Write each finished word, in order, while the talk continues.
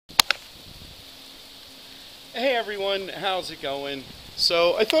Hey everyone, how's it going?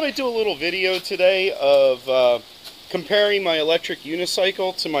 So I thought I'd do a little video today of comparing my electric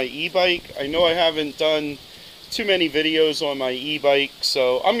unicycle to my e-bike. I know I haven't done too many videos on my e-bike,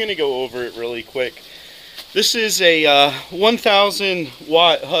 so I'm going to go over it really quick. This is a 1000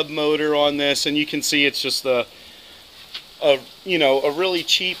 watt hub motor on this, and you can see it's just a really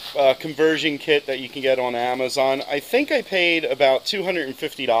cheap conversion kit that you can get on Amazon. I think I paid about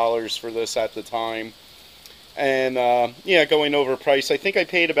 $250 for this at the time. And yeah, going over price, I think I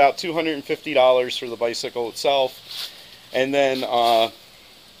paid about $250 for the bicycle itself, and then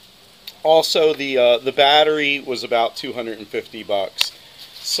also the battery was about 250 bucks.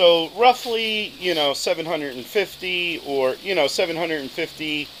 So roughly, 750, or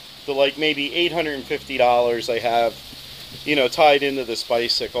 750 to like maybe $850 I have, tied into this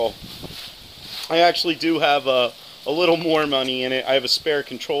bicycle. I actually do have a little more money in it. I have a spare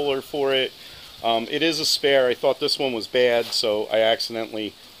controller for it. It is a spare. I thought this one was bad, so I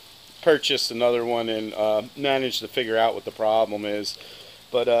accidentally purchased another one and managed to figure out what the problem is.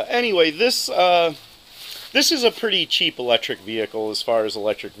 But anyway, this is a pretty cheap electric vehicle as far as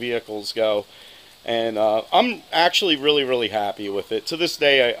electric vehicles go. And I'm actually really happy with it. To this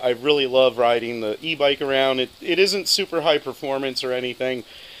day, I really love riding the e-bike around. It isn't super high performance or anything,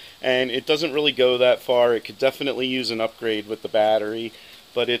 and it doesn't really go that far. It could definitely use an upgrade with the battery.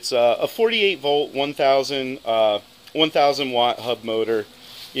 But it's a 48 volt 1000 watt hub motor,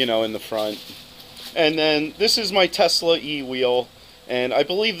 in the front. And then this is my Tesla e-wheel, and I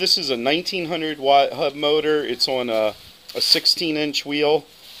believe this is a 1900 watt hub motor. It's on a 16-inch wheel.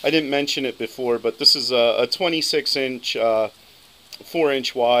 I didn't mention it before, but this is a 26-inch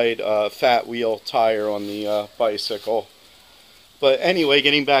 4-inch wide fat wheel tire on the bicycle. But anyway,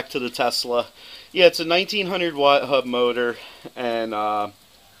 getting back to the Tesla, yeah, it's a 1900 watt hub motor, and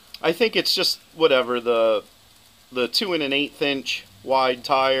I think it's just whatever, the 2 1/8 inch wide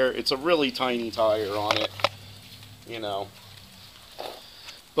tire. It's a really tiny tire on it,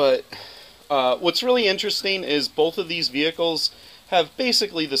 But what's really interesting is both of these vehicles have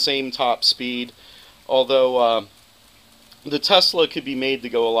basically the same top speed, although the Tesla could be made to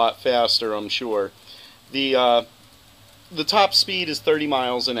go a lot faster, I'm sure. The top speed is 30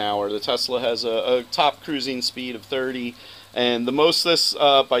 miles an hour. The Tesla has a top cruising speed of 30, and the most this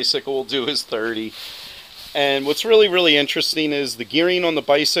bicycle will do is 30. And what's really interesting is the gearing on the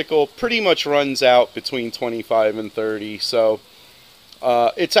bicycle pretty much runs out between 25 and 30, so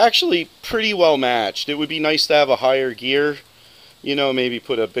it's actually pretty well matched. It would be nice to have a higher gear, maybe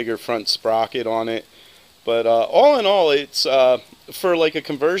put a bigger front sprocket on it. But all in all, it's for like a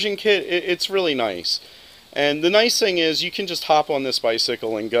conversion kit, it's really nice. And the nice thing is you can just hop on this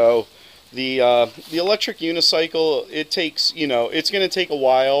bicycle and go. The electric unicycle, it takes, it's going to take a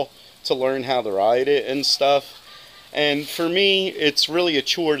while to learn how to ride it and stuff. And for me, it's really a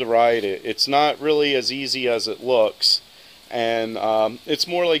chore to ride it. It's not really as easy as it looks. And it's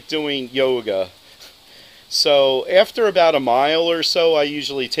more like doing yoga. So after about a mile or so, I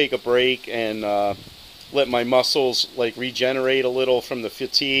usually take a break and let my muscles like regenerate a little from the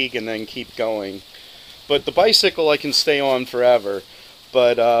fatigue and then keep going. But the bicycle I can stay on forever.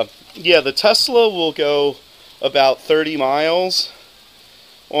 But yeah, the Tesla will go about 30 miles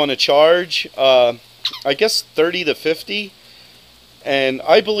on a charge. I guess 30 to 50. And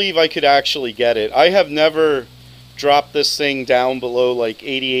I believe I could actually get it. I have never dropped this thing down below like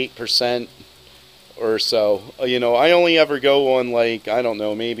 88% or so. I only ever go on like, I don't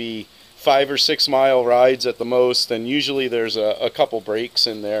know, maybe 5 or 6 mile rides at the most. And usually there's a couple breaks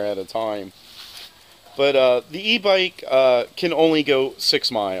in there at a time. But the e-bike can only go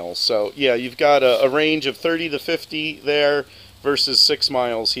 6 miles. So yeah, you've got a range of 30 to 50 there versus 6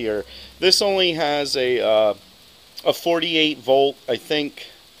 miles here. This only has a 48 volt, I think,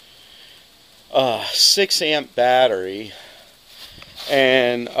 6 amp battery.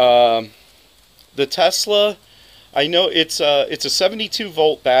 And the Tesla, I know it's a 72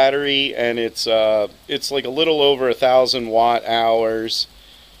 volt battery, and it's like a little over 1,000 watt hours.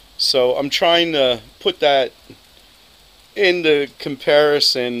 So I'm trying to put that into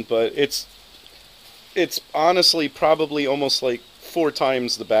comparison, but it's honestly probably almost like 4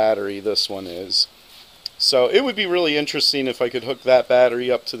 times the battery this one is. So it would be really interesting if I could hook that battery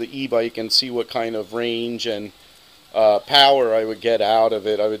up to the e-bike and see what kind of range and power I would get out of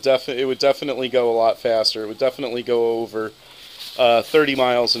it. It would definitely go a lot faster. It would definitely go over 30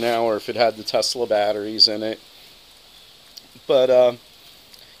 miles an hour if it had the Tesla batteries in it. But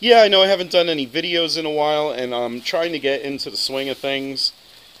yeah, I know I haven't done any videos in a while, and I'm trying to get into the swing of things.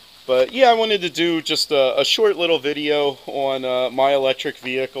 But yeah, I wanted to do just a short little video on my electric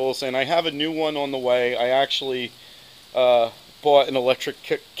vehicles, and I have a new one on the way. I actually bought an electric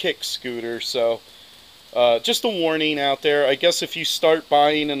kick scooter, so just a warning out there. I guess if you start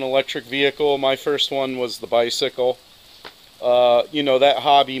buying an electric vehicle, my first one was the bicycle, you know, that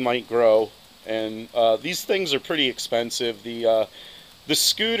hobby might grow, and these things are pretty expensive. The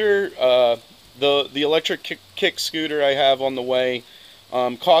scooter, the electric kick scooter I have on the way,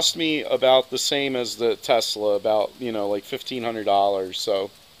 cost me about the same as the Tesla, about, you know, like $1,500.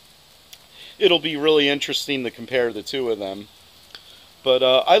 So it'll be really interesting to compare the two of them. But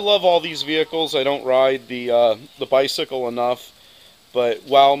I love all these vehicles. I don't ride the bicycle enough. But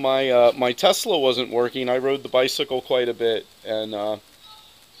while my Tesla wasn't working, I rode the bicycle quite a bit, and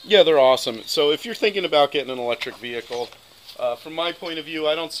yeah, they're awesome. So if you're thinking about getting an electric vehicle, from my point of view,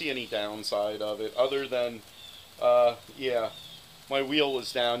 I don't see any downside of it, other than, yeah, my wheel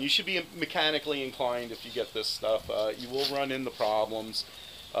was down. You should be mechanically inclined if you get this stuff. You will run into problems.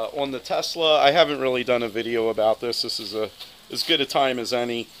 On the Tesla, I haven't really done a video about this. This is as good a time as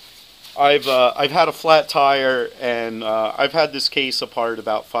any. I've had a flat tire, and I've had this case apart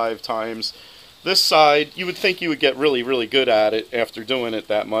about 5 times. This side, you would think you would get really, really good at it after doing it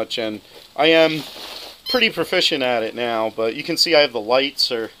that much, and I am pretty proficient at it now, but you can see I have the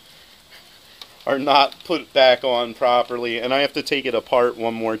lights are not put back on properly, and I have to take it apart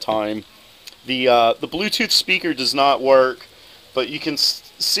one more time. The Bluetooth speaker does not work, but you can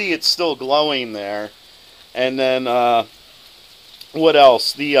see it's still glowing there. And then what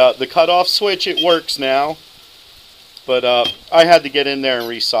else? The cutoff switch, it works now, but I had to get in there and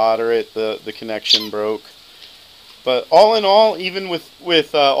resolder it. The connection broke. But all in all, even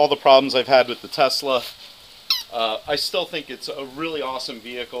with all the problems I've had with the Tesla, I still think it's a really awesome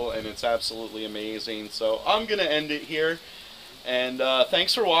vehicle, and it's absolutely amazing. So I'm going to end it here. And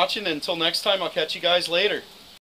thanks for watching. Until next time, I'll catch you guys later.